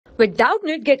With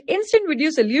Doubtnut, get instant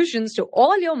video solutions to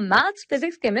all your maths,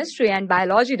 physics, chemistry, and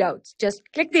biology doubts. Just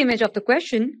click the image of the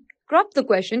question, crop the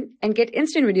question, and get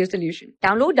instant video solution.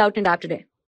 Download Doubtnut app today.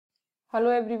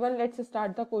 Hello everyone, let's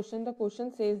start the question. The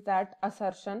question says that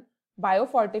assertion,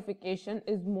 biofortification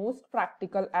is most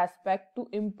practical aspect to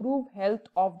improve health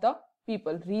of the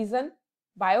people. Reason,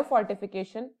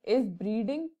 biofortification is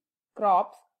breeding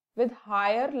crops with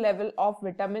higher level of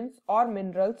vitamins or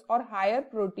minerals or higher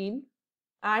protein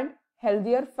and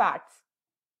healthier fats.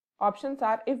 Options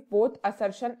are if both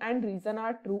assertion and reason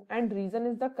are true and reason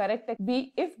is the correct.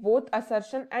 B, if both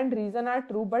assertion and reason are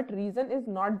true but reason is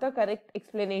not the correct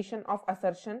explanation of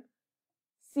assertion.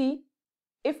 C,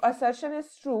 if assertion is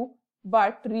true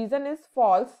but reason is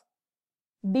false.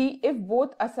 D, if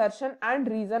both assertion and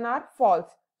reason are false.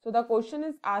 So the question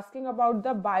is asking about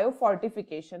the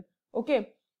biofortification.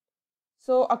 Okay.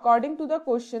 So according to the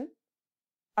question,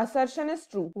 assertion is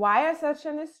true. Why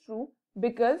assertion is true?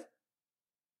 Because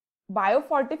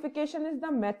biofortification is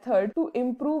the method to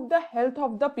improve the health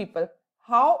of the people.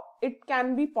 How it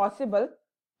can be possible?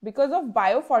 Because of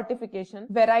biofortification,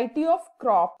 variety of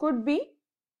crop could be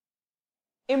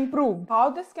improved.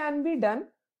 How this can be done?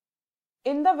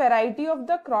 In the variety of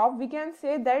the crop, we can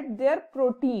say that their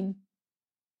protein,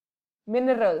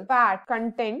 mineral, fat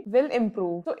content will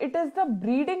improve. So it is the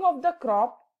breeding of the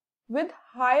crop with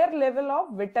higher level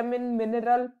of vitamin,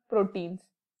 mineral, proteins.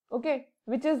 Okay,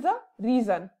 which is the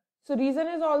reason. So reason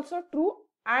is also true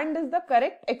and is the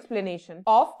correct explanation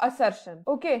of assertion.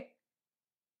 Okay.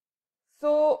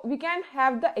 So we can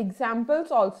have the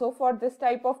examples also for this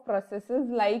type of processes,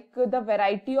 like the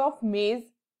variety of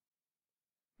maize.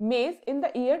 Maize in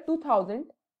the year 2000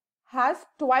 has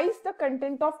twice the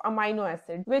content of amino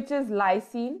acid, which is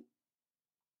lysine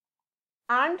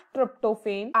and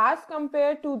tryptophan, as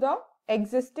compared to the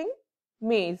existing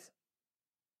maize,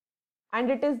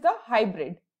 and it is the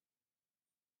hybrid.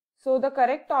 So the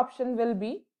correct option will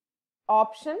be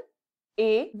option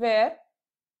A, where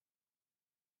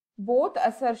both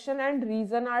assertion and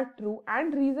reason are true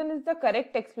and reason is the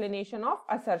correct explanation of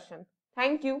assertion.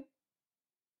 Thank you.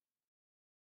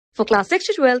 For class 6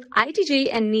 to 12, IIT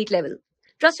JEE and NEET level.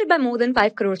 Trusted by more than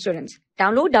 5 crore students.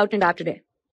 Download Doubtnut app today.